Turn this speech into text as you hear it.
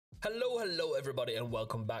Hello everybody, and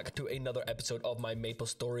welcome back to another episode of my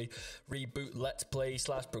Maplestory Reboot Let's Play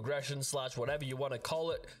 / progression / whatever you want to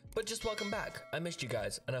call it. But just welcome back. I missed you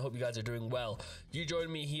guys, and I hope you guys are doing well. You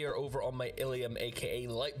join me here over on my ILLIUM, aka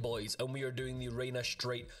Light Boys, and we are doing the Reina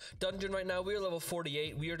Straight dungeon right now. We are level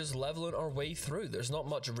 48. We are just leveling our way through. There's not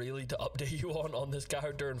much really to update you on this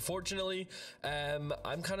character, unfortunately.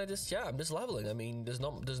 I'm kind of just, I'm just leveling. I mean, there's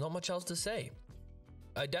not much else to say.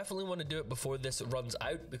 I definitely want to do it before this runs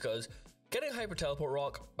out, because getting Hyper Teleport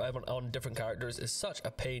Rock on different characters is such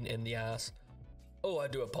a pain in the ass. Oh, I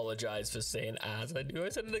do apologize for saying ass. I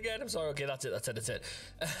said it again. I'm sorry. Okay, that's it.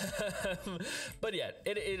 But yeah,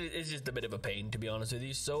 it's just a bit of a pain, to be honest with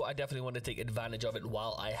you. So I definitely want to take advantage of it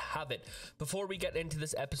while I have it. Before we get into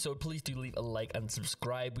this episode, please do leave a like and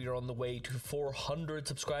subscribe. We are on the way to 400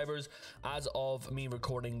 subscribers as of me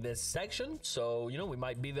recording this section. So, you know, we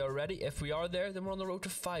might be there already. If we are there, then we're on the road to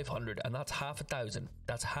 500, and that's half 1,000.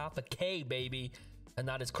 That's half a K, baby. And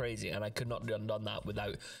that is crazy, and I could not have done that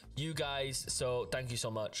without you guys. So thank you so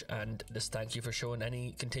much, and just thank you for showing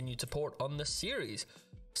any continued support on the series.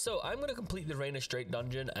 So I'm going to complete the Reina Straight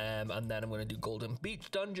dungeon, and then I'm going to do Golden Beach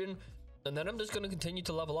dungeon, and then I'm just going to continue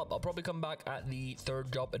to level up. I'll probably come back at the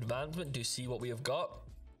 3rd job advancement to see what we have got.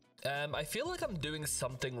 I feel like I'm doing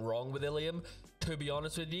something wrong with ILLIUM, to be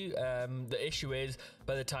honest with you. The issue is,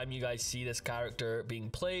 by the time you guys see this character being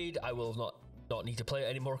played, I will not need to play it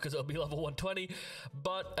anymore, because it'll be level 120.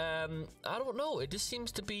 But I don't know, it just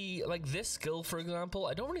seems to be like this skill, for example.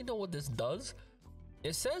 I don't really know what this does.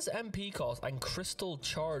 It says MP cost and crystal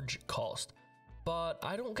charge cost, but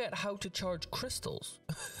I don't get how to charge crystals.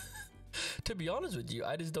 To be honest with you,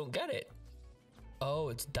 I just don't get it. Oh,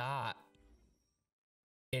 it's that.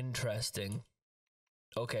 Interesting.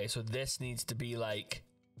 Okay, so this needs to be like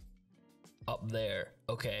up there.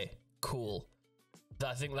 Okay, cool.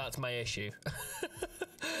 I think that's my issue.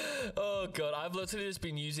 Oh god, I've literally just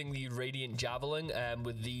been using the Radiant Javelin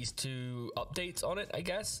with these 2 updates on it, I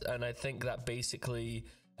guess, and I think that basically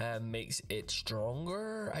makes it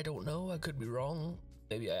stronger. I don't know, I could be wrong.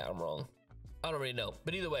 Maybe I am wrong. I don't really know,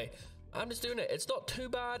 but either way, I'm just doing it. It's not too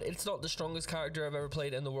bad. It's not the strongest character I've ever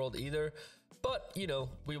played in the world either, but you know,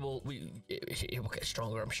 it will get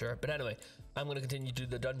stronger, I'm sure. But anyway, I'm going to continue to do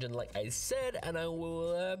the dungeon like I said, and I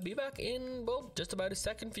will be back in, well, just about a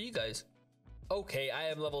second for you guys. Okay, I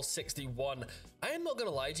am level 61. I am not going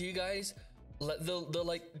to lie to you guys. The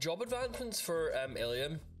like job advancements for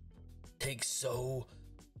ILLIUM take so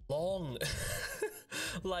long.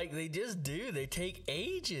 Like, they just do. They take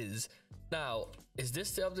ages. Now, is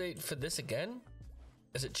this the update for this again?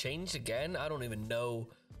 Has it changed again? I don't even know.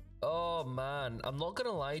 Oh man, I'm not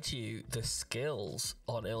gonna lie to you, the skills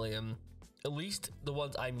on ILLIUM, at least the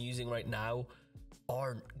ones I'm using right now,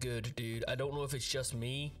 aren't good, dude. I don't know if it's just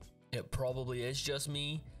me. It probably is just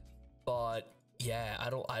me, but yeah,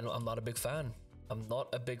 I'm not a big fan. I'm not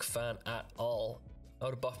a big fan at all. I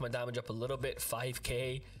would have buffed my damage up a little bit,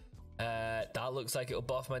 5k. That looks like it'll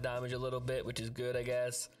buff my damage a little bit, which is good, I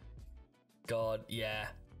guess. God, yeah.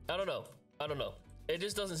 I don't know. It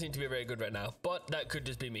just doesn't seem to be very good right now, but that could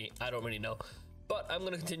just be me. I don't really know. But I'm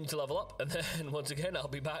going to continue to level up, and then once again, I'll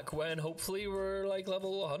be back when hopefully we're like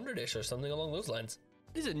level 100-ish or something along those lines.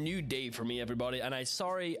 It is a new day for me, everybody, and I am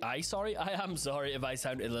sorry if I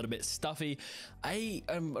sound a little bit stuffy. I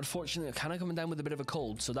am unfortunately kind of coming down with a bit of a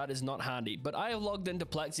cold, so that is not handy. But I have logged into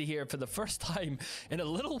Plexi here for the first time in a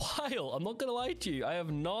little while. I'm not gonna lie to you.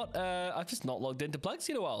 I've just not logged into Plexi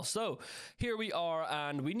in a while. So here we are,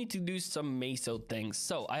 and we need to do some Meso things.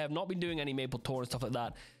 So I have not been doing any Maple Tour and stuff like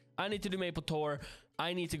that. I need to do Maple Tour.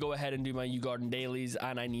 I need to go ahead and do my U-Garden dailies,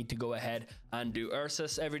 and I need to go ahead and do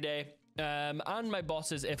Ursus every day. And my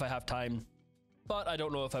bosses if I have time, but I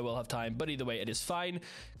don't know if I will have time. But either way, it is fine.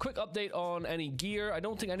 Quick update on any gear. I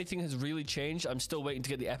don't think anything has really changed. I'm still waiting to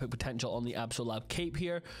get the epic potential on the Absolab cape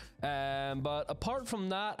here, but apart from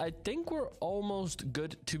that, I think we're almost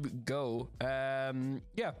good to go.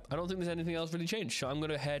 Yeah, I don't think there's anything else really changed, so I'm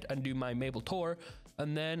gonna head and do my Maple Tour,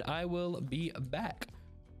 and then I will be back.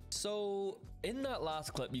 So in that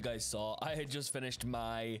last clip you guys saw, I had just finished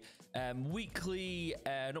my weekly,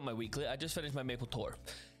 I just finished my Maple Tour.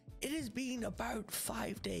 It has been about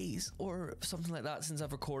 5 days or something like that since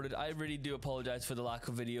I've recorded. I really do apologize for the lack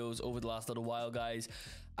of videos over the last little while, guys.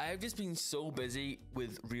 I've just been so busy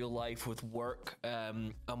with real life, with work.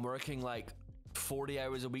 I'm working like 40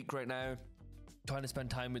 hours a week right now, trying to spend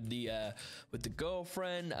time with the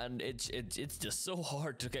girlfriend, and it's just so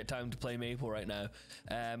hard to get time to play Maple right now.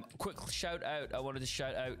 Quick shout out, I wanted to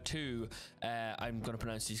shout out to I'm gonna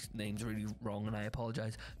pronounce these names really wrong and I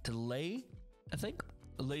apologize, to Lay, I think.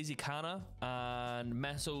 Lazy Kana and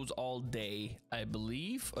Mesos All Day, I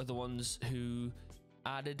believe, are the ones who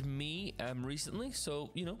added me recently.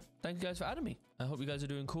 So, you know, thank you guys for adding me. I hope you guys are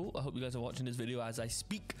doing cool. I hope you guys are watching this video as I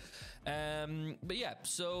speak. But yeah,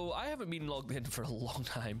 so I haven't been logged in for a long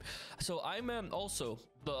time. So I'm also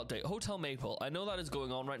the update Hotel Maple. I know that is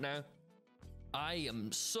going on right now. I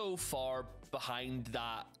am so far behind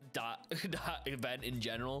that event in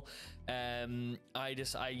general. You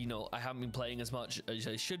know, I haven't been playing as much as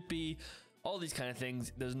I should be. All these kind of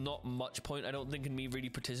things. There's not much point, I don't think, in me really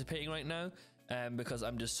participating right now, because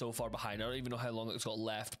I'm just so far behind. I don't even know how long it's got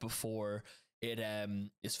left before it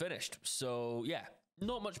is finished. So yeah,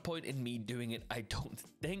 not much point in me doing it, I don't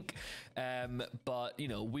think. But you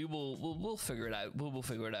know, we'll figure it out. We'll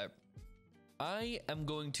figure it out. I am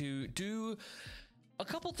going to do a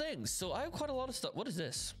couple things. So I have quite a lot of stuff. What is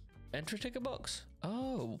this? Entry ticket box?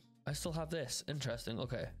 Oh, I still have this. Interesting.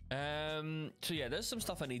 Okay. So yeah, there's some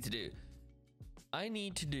stuff I need to do. I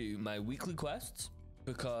need to do my weekly quests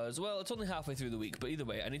because, well, it's only halfway through the week, but either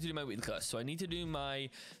way, I need to do my weekly quests. So I need to do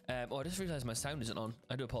my, oh, I just realized my sound isn't on.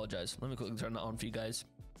 I do apologize. Let me quickly turn that on for you guys.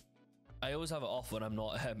 I always have it off when I'm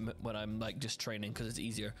not, when I'm like just training because it's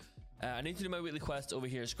easier. I need to do my weekly quest over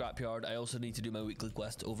here at Scrapyard. I also need to do my weekly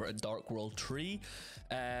quest over at Dark World Tree.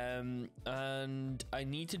 And I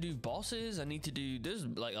need to do bosses. I need to do, there's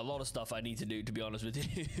like a lot of stuff I need to do, to be honest with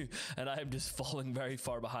you. And I am just falling very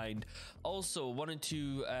far behind. Also, wanted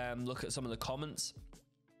to look at some of the comments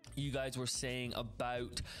you guys were saying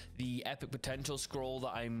about the epic potential scroll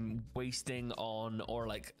that I'm wasting on, or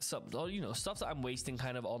like some, you know, stuff that I'm wasting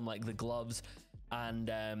kind of on like the gloves and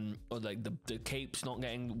or like the capes not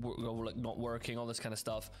getting, or like not working, all this kind of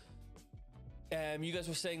stuff. You guys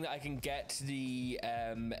were saying that I can get the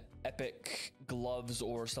epic gloves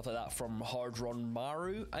or stuff like that from Hard Run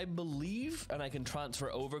Maru, I believe, and I can transfer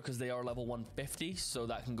it over because they are level 150, so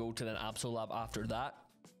that can go to an Absolab after that.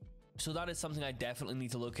 So that is something I definitely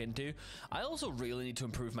need to look into. I also really need to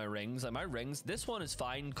improve my rings. Like my rings, this one is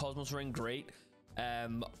fine, Cosmos ring, great.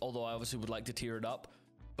 Although I obviously would like to tier it up.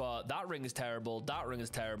 But that ring is terrible, that ring is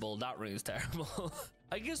terrible, that ring is terrible.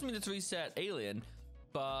 It gives me the 3-set alien,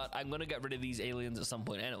 but I'm going to get rid of these aliens at some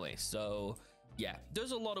point anyway. So yeah,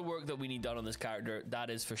 there's a lot of work that we need done on this character, that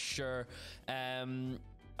is for sure.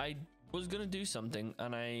 I was going to do something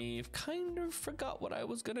and I kind of forgot what I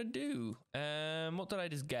was going to do. What did I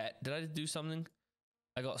just get? Did I just do something?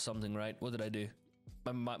 I got something, right? What did I do?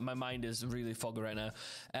 My mind is really foggy right now.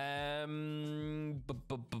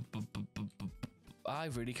 I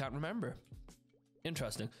really can't remember.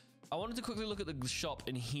 Interesting. I wanted to quickly look at the shop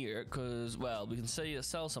in here because, well, we can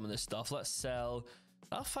sell some of this stuff. Let's sell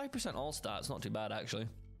 5% all stats, not too bad actually.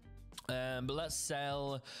 But let's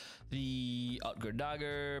sell the Utger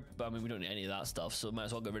dagger. But I mean, we don't need any of that stuff, so might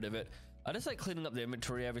as well get rid of it. I just like cleaning up the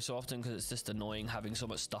inventory every so often because it's just annoying having so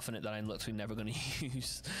much stuff in it that I'm literally never going to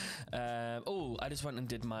use. Oh, I just went and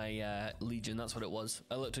did my Legion. That's what it was.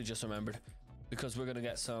 I literally just remembered because we're going to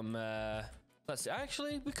get some... let's see.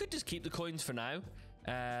 Actually, we could just keep the coins for now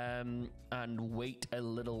and wait a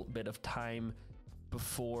little bit of time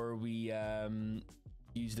before we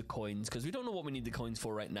use the coins because we don't know what we need the coins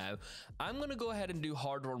for right now. I'm going to go ahead and do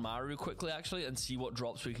Hard Run Maru quickly actually and see what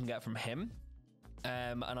drops we can get from him.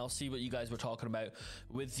 And I'll see what you guys were talking about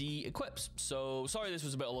with the equips. So sorry this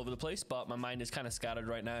was a bit all over the place, but my mind is kind of scattered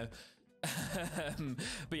right now.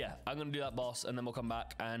 But yeah, I'm gonna do that boss and then we'll come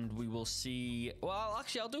back and we will see. Well,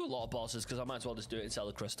 actually I'll do a lot of bosses because I might as well just do it and sell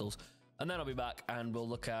the crystals, and then I'll be back and we'll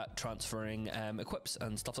look at transferring equips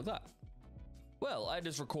and stuff like that. Well, I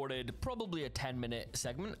just recorded probably a 10-minute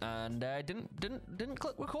segment and I didn't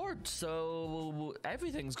click record, so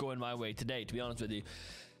everything's going my way today, to be honest with you.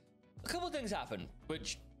 A couple of things happened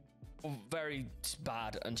which were very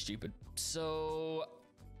bad and stupid. So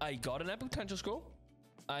I got an epic potential scroll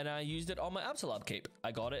and I used it on my Absolab cape.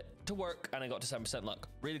 I got it to work and I got to 7% luck.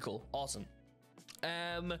 Really cool. Awesome.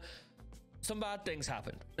 Some bad things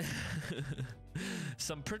happened.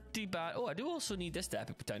 Some pretty bad... Oh, I do also need this to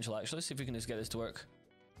epic potential, actually. Let's see if we can just get this to work.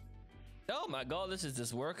 Oh my god, this is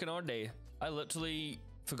just working all day. I literally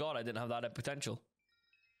forgot I didn't have that epic potential.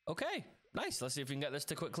 Okay, nice. Let's see if we can get this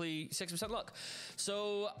to quickly 6% luck.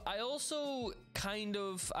 So, I also kind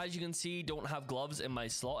of, as you can see, don't have gloves in my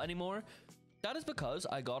slot anymore. That is because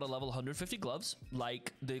I got a level 150 gloves,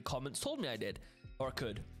 like the comments told me I did, or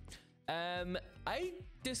could. I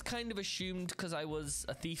just kind of assumed because I was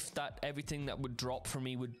a thief that everything that would drop for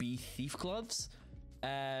me would be thief gloves.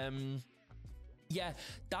 Yeah,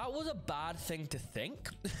 that was a bad thing to think.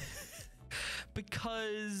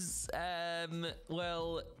 Because,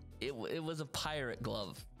 well, it was a pirate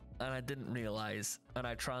glove and I didn't realize, and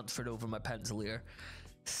I transferred over my pencilier.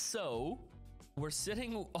 So we're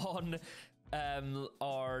sitting on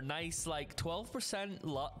our nice like 12%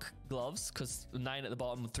 luck gloves, because 9 at the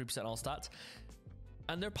bottom with 3% all stats,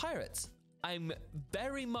 and they're pirates. I'm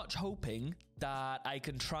very much hoping that I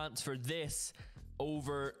can transfer this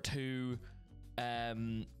over to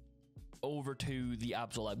the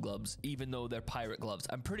Absolab gloves, even though they're pirate gloves.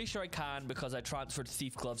 I'm pretty sure I can, because I transferred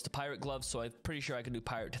thief gloves to pirate gloves, so I'm pretty sure I can do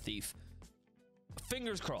pirate to thief.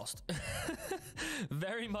 Fingers crossed.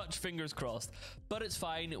 Very much fingers crossed. But it's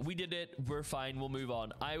fine. We did it. We're fine. We'll move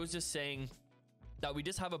on. I was just saying that we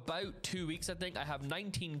just have about 2 weeks, I think. I have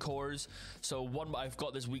 19 cores, so I've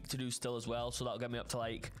got this week to do still as well, so that'll get me up to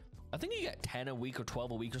like, I think you get 10 a week or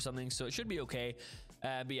 12 a week or something, so it should be okay.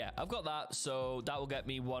 But yeah, I've got that, so that will get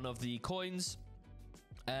me one of the coins.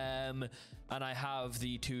 And I have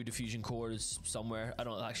the 2 diffusion cores somewhere. I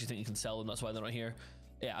don't actually think you can sell them, that's why they're not here.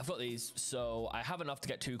 Yeah, I've got these, so I have enough to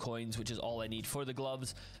get 2 coins, which is all I need for the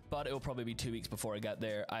gloves, but it will probably be 2 weeks before I get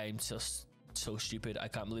there. I'm just so stupid. I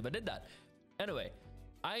can't believe I did that. Anyway,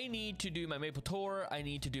 I need to do my Maple Tour, I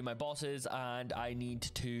need to do my bosses, and I need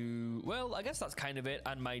to, well, I guess that's kind of it,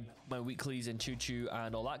 and my weeklies and choo-choo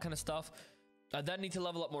and all that kind of stuff. I then need to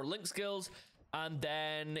level up more link skills, and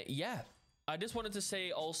then, yeah. I just wanted to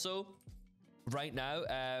say also, right now,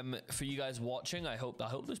 for you guys watching, I hope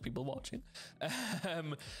there's people watching.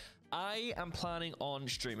 I am planning on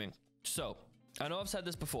streaming. So, I know I've said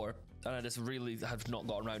this before, and I just really have not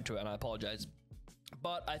gotten around to it, and I apologize.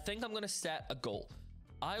 But I think I'm going to set a goal.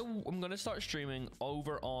 I'm going to start streaming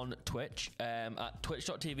over on Twitch, at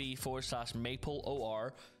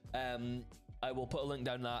twitch.tv/MapleOR. I will put a link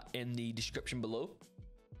down that in the description below.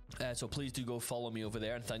 So please do go follow me over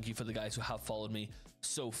there, and thank you for the guys who have followed me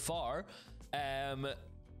so far. So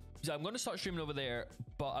I'm going to start streaming over there,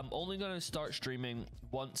 but I'm only going to start streaming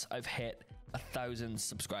once I've hit 1,000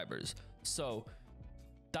 subscribers. So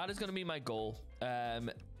that is going to be my goal.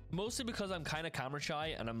 Mostly because I'm kind of camera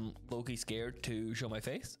shy and I'm low-key scared to show my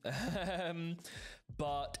face.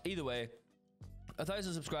 But either way,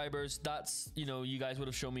 1,000 subscribers, that's, you know, you guys would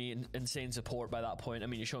have shown me insane support by that point. I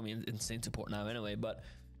mean, you're showing me insane support now anyway, but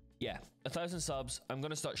yeah, 1,000 subs, I'm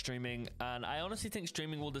going to start streaming, and I honestly think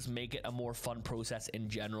streaming will just make it a more fun process in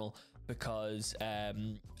general, because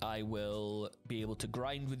I will be able to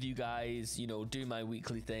grind with you guys, you know, do my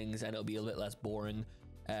weekly things, and it'll be a bit less boring.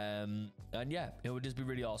 And yeah, it would just be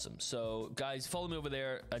really awesome. So guys, follow me over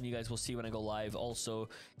there, and you guys will see when I go live. Also,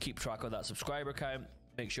 keep track of that subscriber count.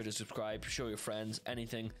 Make sure to subscribe, show your friends.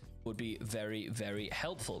 Anything would be very, very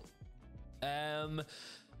helpful.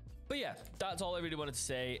 But yeah, that's all I really wanted to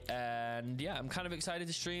say. And yeah, I'm kind of excited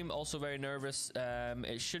to stream. Also very nervous.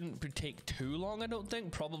 It shouldn't take too long, I don't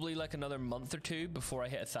think. Probably like another month or 2 before I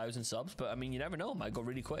hit 1,000 subs. But I mean, you never know. It might go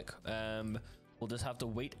really quick. We'll just have to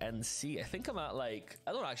wait and see. I think I'm at like,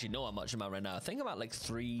 I don't actually know how much I'm at right now. I think I'm at like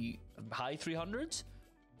high 300s,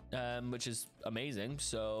 which is amazing.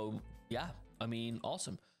 So yeah, I mean,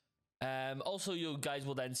 awesome. Also, you guys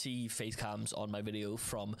will then see face cams on my video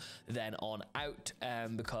from then on out,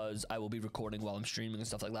 because I will be recording while I'm streaming and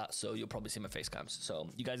stuff like that. So you'll probably see my face cams. So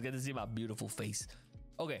you guys get to see my beautiful face.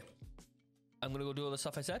 Okay. I'm gonna go do all the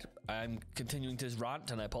stuff I said. I'm continuing to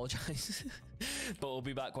rant, and I apologize. But we'll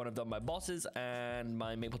be back when I've done my bosses and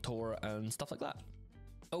my Maple Tour and stuff like that.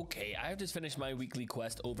 Okay, I have just finished my weekly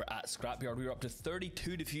quest over at Scrapyard. We were up to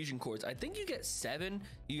 32 diffusion cores. I think you get 7.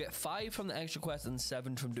 You get 5 from the extra quest and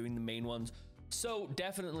 7 from doing the main ones. So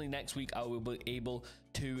definitely next week I will be able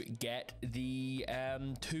to get the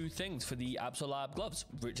 2 things for the Absolab gloves,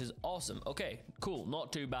 which is awesome. Okay, cool,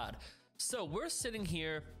 not too bad. So we're sitting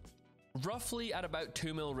here roughly at about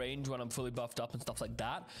 2 mil range when I'm fully buffed up and stuff like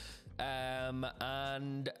that.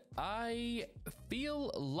 And I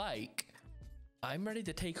feel like I'm ready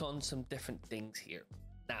to take on some different things here.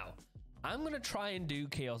 Now, I'm going to try and do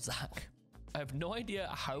Chaos Zack. I have no idea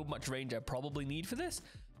how much range I probably need for this.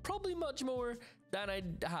 Probably much more than I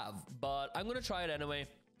have, but I'm going to try it anyway.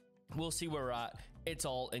 We'll see where we're at. It's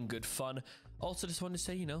all in good fun. Also, just wanted to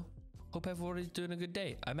say, you know, hope everybody's doing a good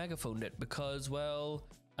day. I megaphoned it because, well,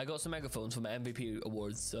 I got some megaphones for my MVP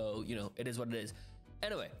awards, so, you know, it is what it is.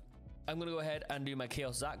 Anyway, I'm going to go ahead and do my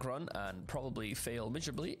Chaos Zack run and probably fail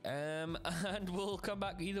miserably. And we'll come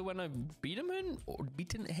back either when I've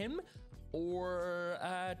beaten him or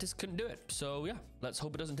just couldn't do it. So, yeah, let's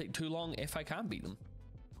hope it doesn't take too long if I can beat them.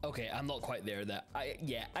 Okay, I'm not quite there.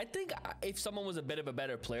 I think if someone was a bit of a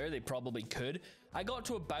better player, they probably could. I got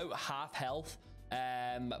to about half health,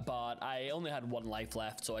 but I only had 1 life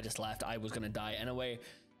left, so I just left. I was going to die anyway.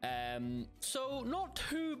 So not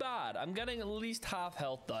too bad. I'm getting at least half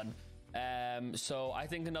health done. So I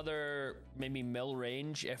think another maybe mil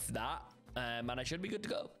range, if that, and I should be good to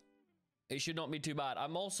go. It should not be too bad.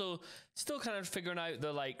 I'm also still kind of figuring out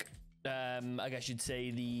the, like, I guess you'd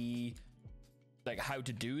say the, like, how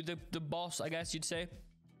to do the boss, I guess you'd say.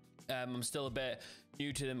 I'm still a bit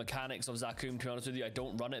new to the mechanics of Zakum, to be honest with you. I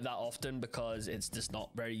don't run it that often because it's just not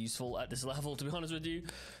very useful at this level, to be honest with you.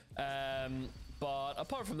 But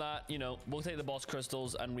apart from that, you know, we'll take the boss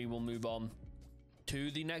crystals and we will move on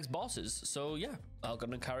to the next bosses. So yeah, I'm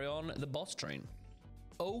gonna carry on the boss train.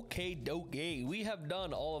 Okay, we have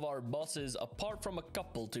done all of our bosses apart from a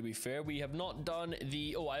couple, to be fair. We have not done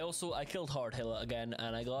the... Oh, I killed Hardhilla again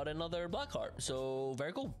and I got another black heart, so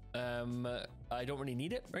very cool. I don't really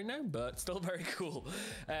need it right now, but still very cool.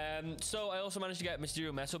 So I also managed to get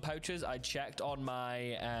Mysterio Meso pouches. I checked on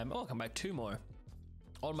my... oh, I can buy 2 more.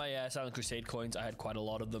 On my Silent Crusade coins, I had quite a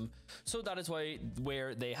lot of them. So that is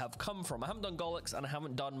where they have come from. I haven't done Gollix and I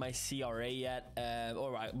haven't done my CRA yet.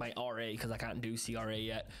 Or my RA, because I can't do CRA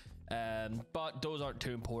yet. But those aren't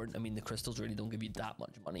too important. I mean, the crystals really don't give you that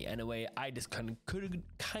much money anyway. I just could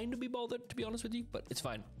kind of be bothered, to be honest with you, but it's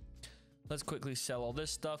fine. Let's quickly sell all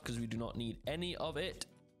this stuff because we do not need any of it.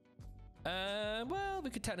 Well,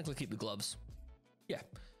 we could technically keep the gloves. Yeah,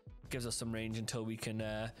 gives us some range until we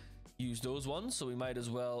can... use those ones, so we might as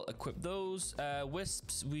well equip those.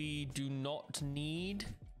 Wisps we do not need.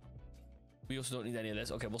 We also don't need any of this.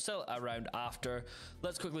 Okay, we'll sell it around after.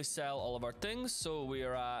 Let's quickly sell all of our things. So we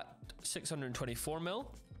are at 624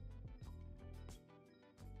 mil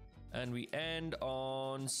and we end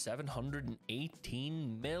on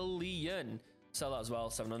 718 million. Sell that as well.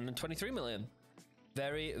 723 million.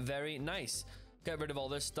 Very, very nice. Get rid of all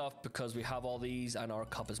this stuff because we have all these and our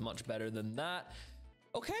cup is much better than that.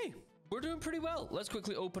 Okay, we're doing pretty well. Let's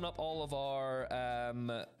quickly open up all of our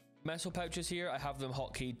meso pouches here. I have them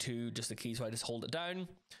hotkeyed to just a key, so I just hold it down.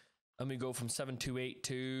 And we go from 728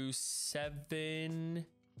 to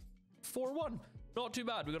 741. Not too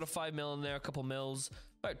bad. We got a 5 mil in there, a couple mils,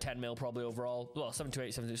 about 10 mil probably overall. Well,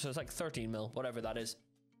 728, 728, so it's like 13 mil, whatever that is.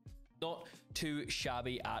 Not too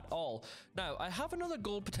shabby at all. Now, I have another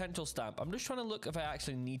gold potential stamp. I'm just trying to look if I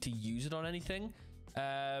actually need to use it on anything.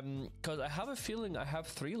 Because I have a feeling I have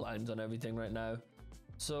 3 lines on everything right now,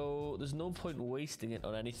 so there's no point wasting it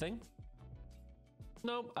on anything.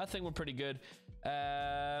 Nope, I think we're pretty good.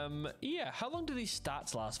 Yeah, how long do these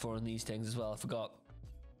stats last for on these things as well? I forgot.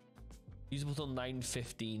 Usable till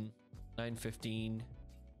 9:15. 9:15.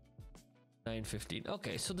 9:15.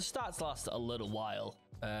 Okay, so the stats last a little while.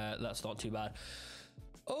 That's not too bad.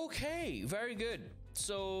 Okay, very good.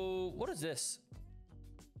 So what is this?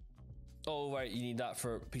 Oh, right, you need that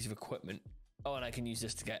for a piece of equipment. Oh, and I can use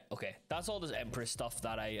this to get... Okay, that's all this Empress stuff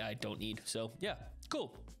that I don't need. So, yeah,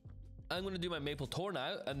 cool. I'm going to do my Maple Tour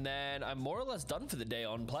now, and then I'm more or less done for the day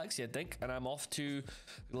on Plexi, I think. And I'm off to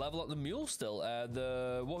level up the mule still. What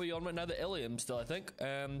are we on right now? The ILLIUM still, I think.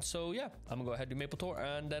 So, yeah, I'm going to go ahead and do Maple Tour,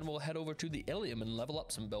 and then we'll head over to the ILLIUM and level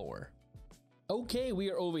up some more. Okay, we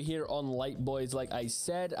are over here on Light Boys, like I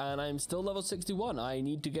said, and I'm still level 61. I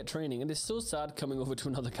need to get training, and it's so sad coming over to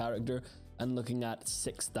another character and looking at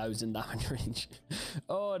 6,000 damage range.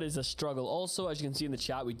 Oh, it is a struggle. Also, as you can see in the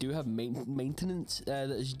chat, we do have maintenance that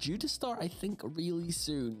is due to start, I think, really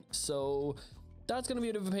soon. So that's going to be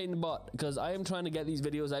a bit of a pain in the butt, because I am trying to get these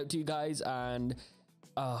videos out to you guys, and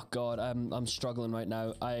oh god, I'm struggling right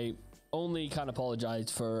now. I only can apologize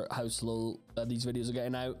for how slow these videos are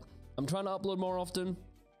getting out. I'm trying to upload more often,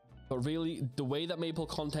 but really the way that Maple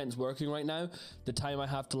content's working right now, the time I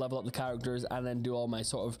have to level up the characters and then do all my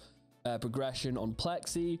sort of progression on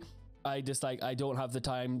Plexi, I don't have the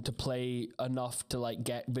time to play enough to like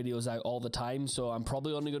get videos out all the time. So I'm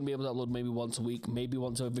probably only going to be able to upload maybe once a week, maybe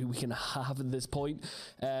once every week and a half at this point.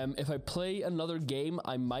 If I play another game,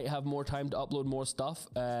 I might have more time to upload more stuff.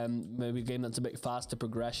 Maybe a game that's a bit faster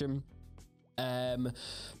progression.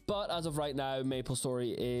 But as of right now,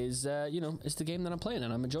 Maplestory is, you know, it's the game that I'm playing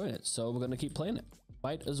and I'm enjoying it. So we're going to keep playing it.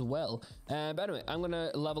 Might as well. But anyway, I'm going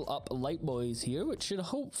to level up Light Boys here, which should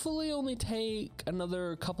hopefully only take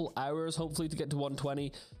another couple hours, hopefully, to get to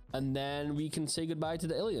 120. And then we can say goodbye to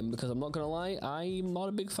the ILLIUM, because I'm not going to lie, I'm not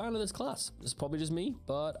a big fan of this class. It's probably just me,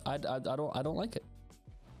 but I don't like it.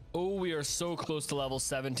 Oh, we are so close to level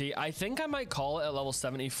 70. I think I might call it at level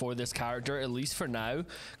 70 for this character, at least for now,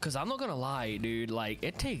 because I'm not gonna lie, dude, like,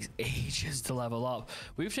 it takes ages to level up.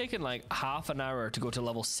 We've taken like half an hour to go to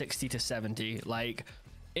level 60 to 70. Like,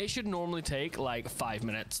 it should normally take like 5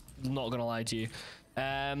 minutes, not gonna lie to you.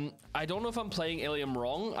 I don't know if I'm playing ILLIUM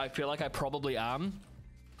wrong. I feel like I probably am.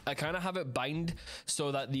 I kind of have it bind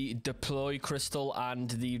so that the deploy crystal and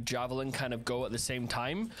the javelin kind of go at the same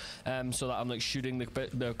time, so that I'm like shooting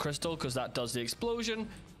the crystal, because that does the explosion,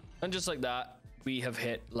 and just like that, we have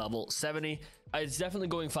hit level 70. It's definitely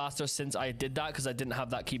going faster since I did that because I didn't have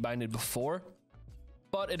that key binded before,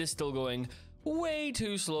 but it is still going way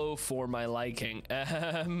too slow for my liking.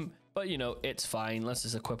 But you know, it's fine. Let's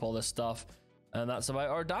just equip all this stuff, and that's about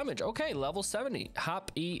our damage. Okay, level 70.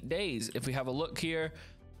 Happy days. If we have a look here,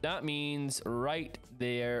 that means right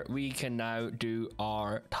there we can now do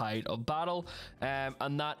our Tide of Battle,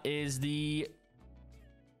 and that is the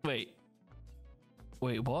wait,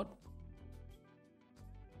 what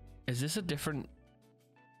is this? A different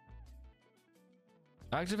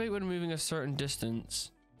activate when moving a certain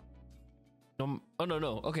distance? Oh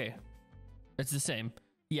no, okay, it's the same.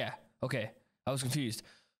 Yeah, okay, I was confused.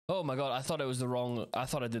 Oh my god, I thought it was the wrong, I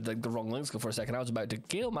thought I did like the wrong link skill for a second. I was about to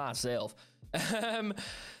kill myself.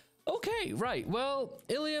 Okay, right, well,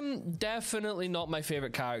 ILLIUM, definitely not my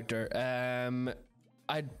favorite character.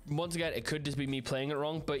 Once again, it could just be me playing it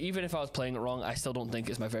wrong, but even if I was playing it wrong, I still don't think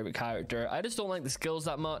it's my favorite character. I just don't like the skills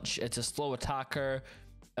that much. It's a slow attacker.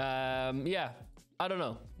 Yeah, I don't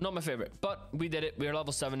know, not my favorite, but we did it. We're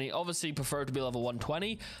level 70. Obviously prefer to be level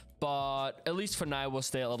 120, but at least for now we'll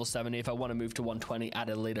stay at level 70. If I want to move to 120 at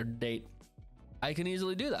a later date, I can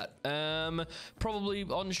easily do that. Probably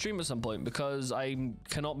on the stream at some point, because I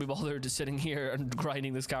cannot be bothered to sitting here and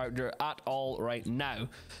grinding this character at all right now.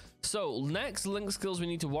 So next link skills we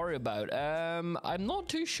need to worry about. I'm not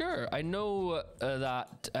too sure. I know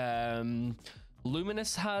that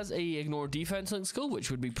Luminous has a ignore defense link skill, which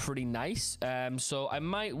would be pretty nice. So I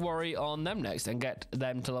might worry on them next and get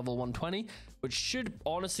them to level 120, which should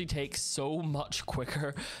honestly take so much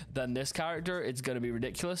quicker than this character. It's going to be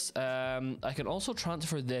ridiculous. I can also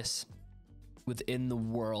transfer this within the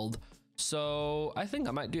world, so I think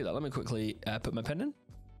I might do that. Let me quickly put my pen in.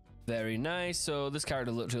 Very nice. So this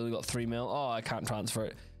character literally got 3 mil. Oh, I can't transfer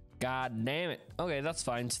it. God damn it. Okay, that's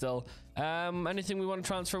fine still. Anything we want to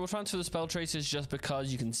transfer? We'll transfer the spell traces just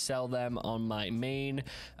because you can sell them on my main,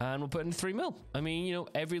 and we'll put in 3 mil. I mean, you know,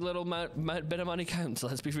 every little bit of money counts,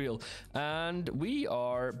 let's be real. And we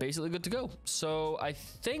are basically good to go. So I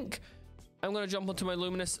think I'm going to jump onto my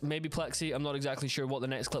Luminous, maybe Plexi. I'm not exactly sure what the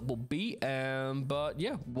next clip will be, but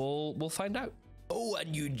yeah, we'll find out. Oh,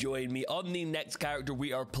 and you join me on the next character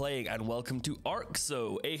we are playing, and welcome to ARK,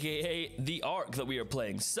 aka the ARK that we are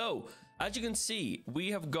playing. So, as you can see,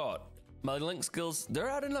 we have got my link skills, they're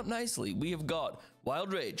adding up nicely. We have got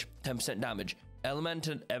Wild Rage, 10% damage,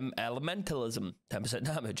 Elementalism, 10%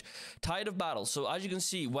 damage, Tide of Battle. So as you can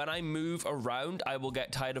see, when I move around, I will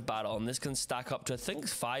get Tide of Battle, and this can stack up to, I think,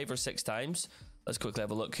 5 or 6 times. Let's quickly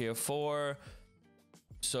have a look here. 4...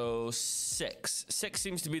 So 6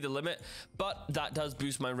 seems to be the limit, but that does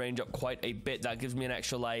boost my range up quite a bit. That gives me an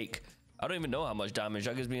extra, like, I don't even know how much damage.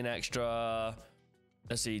 That gives me an extra,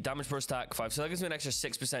 let's see, damage per stack 5. So that gives me an extra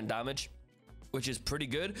 6% damage, which is pretty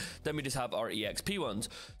good. Then we just have our EXP ones.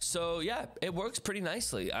 So yeah, it works pretty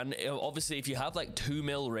nicely. And obviously if you have like 2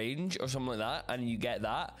 mil range or something like that, and you get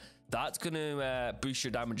that, that's going to boost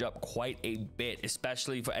your damage up quite a bit,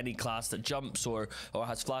 especially for any class that jumps or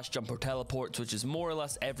has flash jump or teleports, which is more or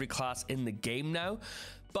less every class in the game now.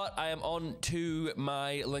 But I am on to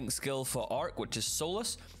my link skill for ARK, which is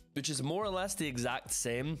Solus, which is more or less the exact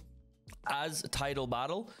same as Tide of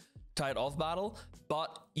Battle,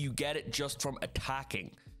 but you get it just from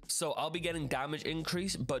attacking. So I'll be getting damage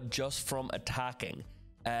increase, but just from attacking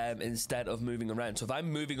instead of moving around. So if I'm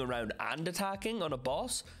moving around and attacking on a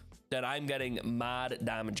boss, then I'm getting mad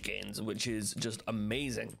damage gains, which is just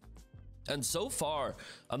amazing. And so far,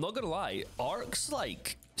 I'm not gonna lie, ARK's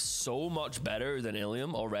like so much better than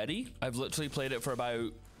ILLIUM already. I've literally played it for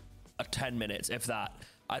about 10 minutes, if that.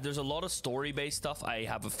 There's a lot of story-based stuff I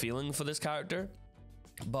have a feeling for this character,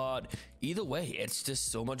 but either way, it's just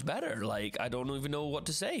so much better. Like, I don't even know what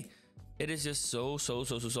to say. It is just so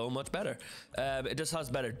much better. It just has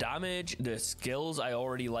better damage. The skills I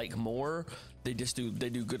already like more. They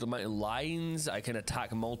do good amount of lines. I can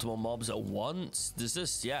attack multiple mobs at once.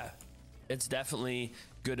 Yeah, it's definitely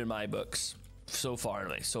good in my books so far.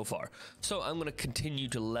 Anyway, so far. So I'm gonna continue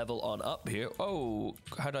to level on up here. Oh,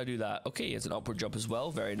 how do I do that? Okay, it's an upward jump as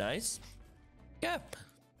well. Very nice. Yeah.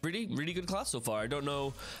 Really good class so far. I don't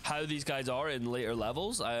know how these guys are in later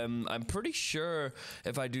levels. I'm pretty sure,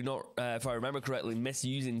 if I remember correctly,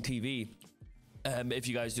 Misusing TV. If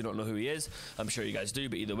you guys do not know who he is, I'm sure you guys do,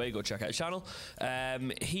 but either way, go check out his channel.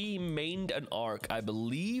 He mained an ARK, I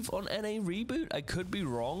believe, on NA Reboot. I could be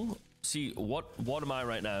wrong. See, what am I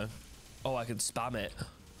right now? Oh, I can spam it.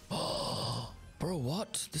 Oh, bro,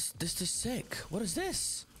 what? This is sick. What is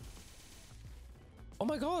this? Oh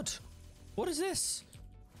my god. What is this?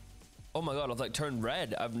 Oh my god, I've like turned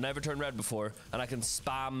red. I've never turned red before, and I can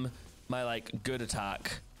spam my like good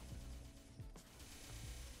attack.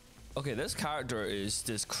 Okay, this character is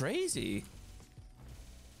just crazy.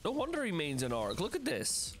 No wonder he mains an ARK. Look at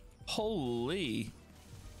this. Holy.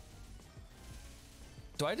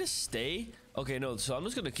 Do I just stay? Okay, no, so I'm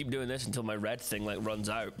just gonna keep doing this until my red thing like runs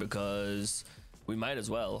out, because we might as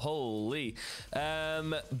well. Holy.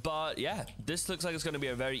 But yeah, this looks like it's gonna be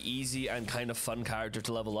a very easy and kind of fun character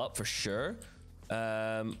to level up for sure.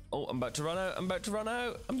 Oh, I'm about to run out. I'm about to run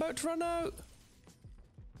out. I'm about to run out.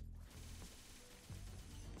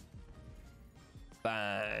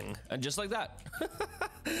 Bang. And just like that.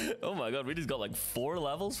 Oh my god, we just got like 4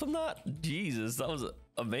 levels from that. Jesus, that was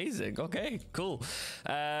amazing. Okay, cool.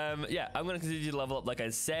 Yeah, I'm gonna continue to level up like I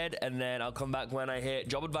said, and then I'll come back when I hit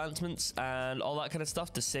job advancements and all that kind of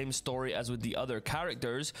stuff. The same story as with the other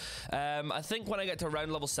characters. I think when I get to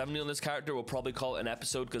around level 70 on this character, we'll probably call it an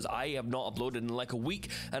episode, because I have not uploaded in like a week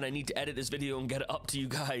and I need to edit this video and get it up to you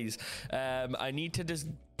guys. I need to just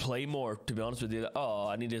play more, to be honest with you. Oh,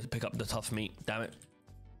 I need to pick up the tough meat, damn it.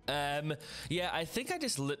 Yeah, I think I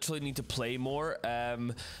just literally need to play more.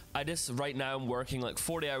 I just, right now I'm working like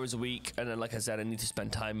 40 hours a week, and then like I said, I need to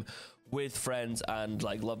spend time with friends and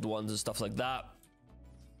like loved ones and stuff like that.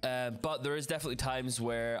 But there is definitely times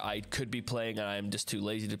where I could be playing and I'm just too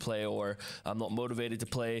lazy to play, or I'm not motivated to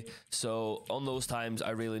play. So on those times, I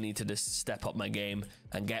really need to just step up my game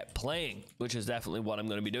and get playing, which is definitely what I'm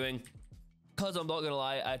going to be doing. Because I'm not gonna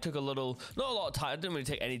lie, I took not a lot of time. I didn't really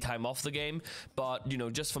take any time off the game, but you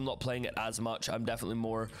know, just from not playing it as much, I'm definitely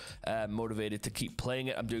more motivated to keep playing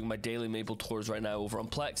it. I'm doing my daily Maple tours right now over on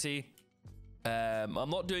Plexi. I'm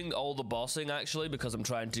not doing all the bossing actually, because I'm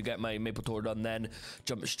trying to get my Maple tour done, then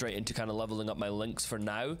jump straight into kind of leveling up my links for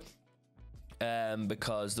now.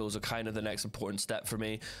 Because those are kind of the next important step for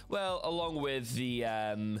me. Well, along with the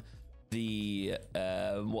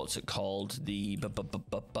what's it called?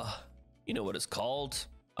 You know what it's called.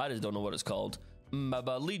 I just don't know what it's called.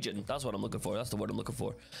 Legion. That's what I'm looking for. That's the word I'm looking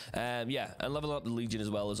for. Yeah, and leveling up the Legion as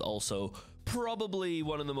well is also probably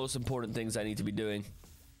one of the most important things I need to be doing.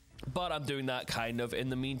 But I'm doing that kind of in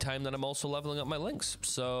the meantime that I'm also leveling up my links.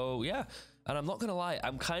 So yeah, and I'm not gonna lie,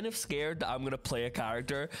 I'm kind of scared that I'm gonna play a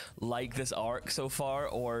character like this ARK so far,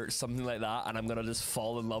 or something like that, and I'm gonna just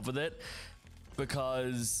fall in love with it,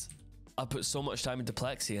 because I put so much time into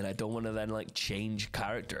Plexi and I don't want to then like change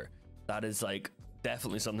character. That is like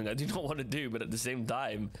definitely something I do not want to do, but at the same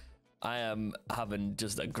time, I am having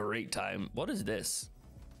just a great time. What is this?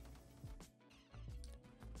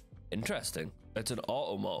 Interesting. It's an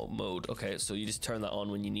auto mode. Okay, so you just turn that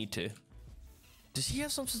on when you need to. Does he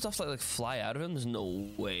have some stuff like fly out of him? There's no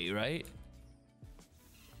way, right?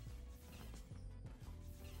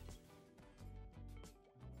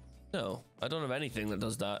 No, I don't have anything that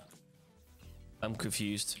does that. I'm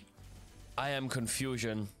confused. I am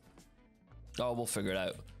confusion. Oh, we'll figure it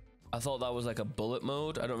out. I thought that was like a bullet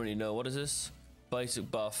mode. I don't really know. What is this?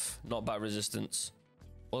 Basic buff, knockback resistance.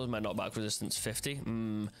 What was my knockback resistance?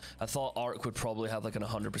 50? I thought ARK would probably have like an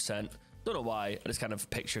 100%. Don't know why. I just kind of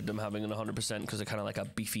pictured them having an 100% because they're kind of like a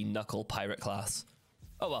beefy knuckle pirate class.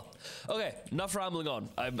 Oh well. Okay, enough rambling on.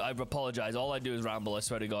 I apologize. All I do is ramble. I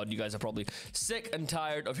swear to God, you guys are probably sick and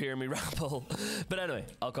tired of hearing me ramble. But anyway,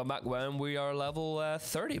 I'll come back when we are level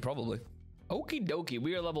 30 probably. Okie dokie,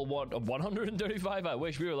 we are level 135. I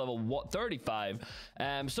wish we were level 35.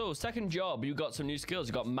 So second job, you got some new skills.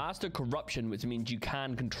 You got Master Corruption, which means you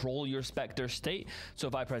can control your Spectre state. So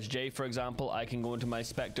if I press J, for example, I can go into my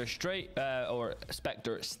Spectre state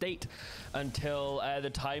until the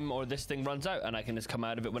time or this thing runs out, and I can just come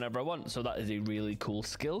out of it whenever I want. So that is a really cool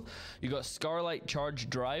skill. You got Scarlet Charge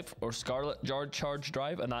Drive or Scarlet Charge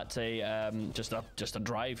Drive, and that's a just a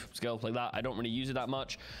drive skill like that. I don't really use it that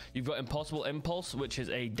much. You've got Impossible Impulse, which is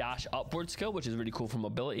a dash upward skill, which is really cool for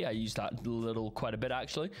mobility. I use that quite a bit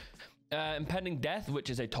actually. Impending Death, which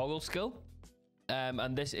is a toggle skill,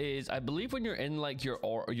 and this is, I believe, when you're in like your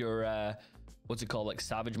what's it called, like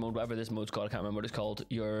Savage mode, whatever this mode's called, I can't remember what it's called,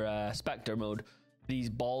 your Spectre mode, these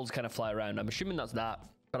balls kind of fly around. I'm assuming that's that,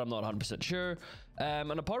 but I'm not 100% sure.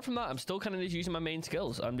 And apart from that, I'm still kind of just using my main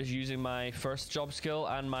skills. I'm just using my first job skill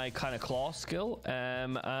and my kind of claw skill.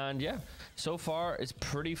 And yeah, so far it's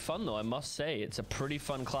pretty fun though, I must say. It's a pretty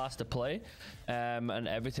fun class to play. And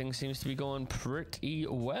everything seems to be going pretty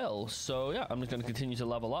well. So yeah, I'm just going to continue to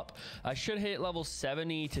level up. I should hit level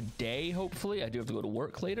 70 today, hopefully. I do have to go to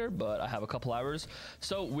work later, but I have a couple hours.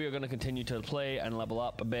 So we're going to continue to play and level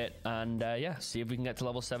up a bit. And yeah, see if we can get to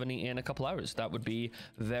level 70 in a couple hours. That would be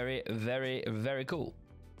very, very, very cool.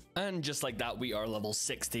 And just like that, we are level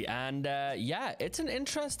 60. And yeah, it's an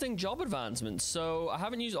interesting job advancement. So I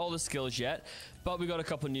haven't used all the skills yet, but we got a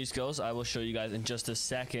couple new skills I will show you guys in just a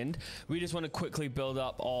second. We just want to quickly build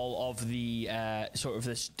up all of the sort of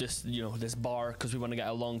this bar, because we want to get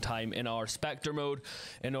a long time in our Spectre mode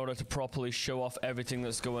in order to properly show off everything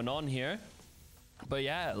that's going on here. But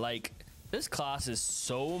yeah, like, this class is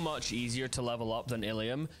so much easier to level up than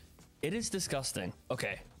ILLIUM. It is disgusting.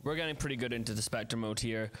 Okay, we're getting pretty good into the Spectre mode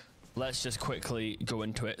here. Let's just quickly go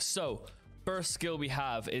into it. So, first skill we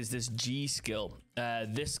have is this G skill.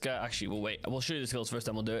 This guy, actually, we'll show you the skills first,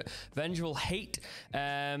 then we'll do it. Vengeful Hate.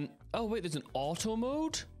 Oh, wait, there's an auto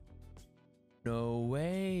mode? No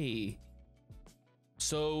way.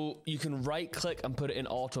 So, you can right click and put it in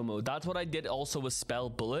auto mode. That's what I did also with Spell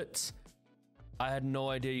Bullets. I had no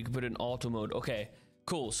idea you could put it in auto mode. Okay.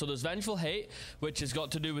 Cool. So there's Vengeful Hate, which has got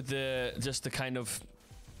to do with the kind of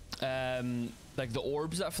like the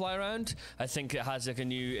orbs that fly around. I think it has like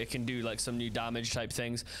it can do like some new damage type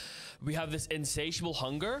things. We have this Insatiable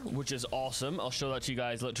Hunger, which is awesome. I'll show that to you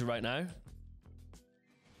guys literally right now.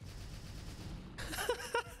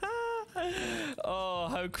 Oh,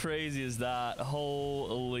 how crazy is that?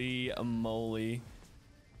 Holy moly.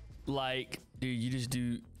 Like, dude, you just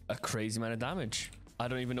do a crazy amount of damage. I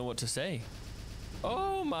don't even know what to say.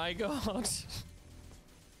 Oh my god.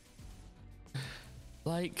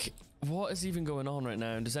 Like, what is even going on right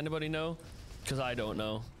now? Does anybody know? Because I don't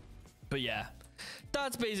know. But yeah,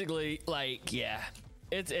 that's basically like, yeah,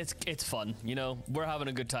 it's fun, you know. We're having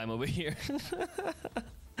a good time over here.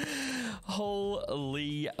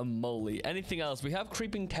 Holy moly. Anything else? We have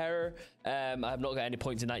Creeping Terror. I have not got any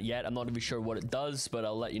points in that yet. I'm not even sure what it does, but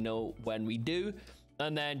I'll let you know when we do.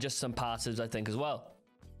 And then just some passives, I think, as well.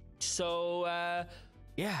 So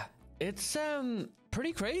yeah, it's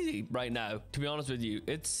pretty crazy right now, to be honest with you.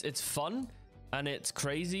 It's fun and it's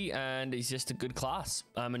crazy and it's just a good class.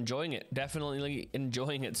 I'm enjoying it, definitely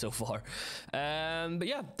enjoying it so far. But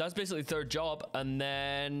yeah, that's basically third job. And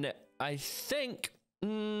then I think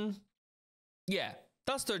yeah,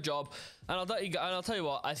 that's third job. And I'll tell you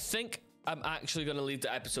what, I think I'm actually going to leave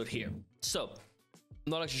the episode here. So I'm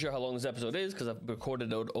not actually sure how long this episode is because I've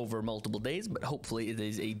recorded it over multiple days, but hopefully it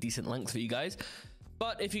is a decent length for you guys.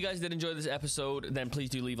 But if you guys did enjoy this episode, then please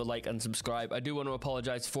do leave a like and subscribe. I do want to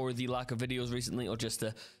apologize for the lack of videos recently, or just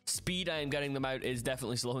the speed I am getting them out is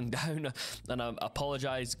definitely slowing down, and I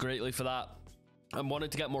apologize greatly for that. I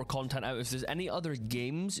wanted to get more content out. If there's any other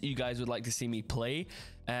games you guys would like to see me play,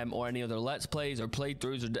 or any other Let's Plays or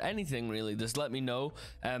playthroughs or anything really, just let me know.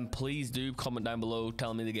 Please do comment down below,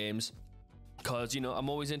 tell me the games. Because, you know, I'm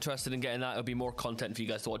always interested in getting that. It'll be more content for you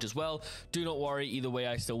guys to watch as well. Do not worry. Either way,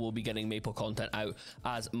 I still will be getting Maple content out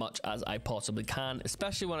as much as I possibly can.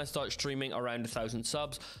 Especially when I start streaming around 1,000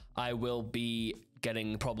 subs, I will be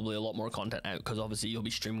getting probably a lot more content out. Because obviously you'll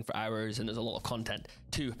be streaming for hours and there's a lot of content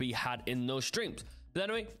to be had in those streams. But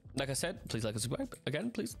anyway, like I said, please like and subscribe.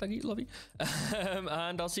 Again, please, thank you, love you.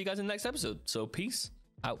 And I'll see you guys in the next episode. So peace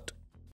out.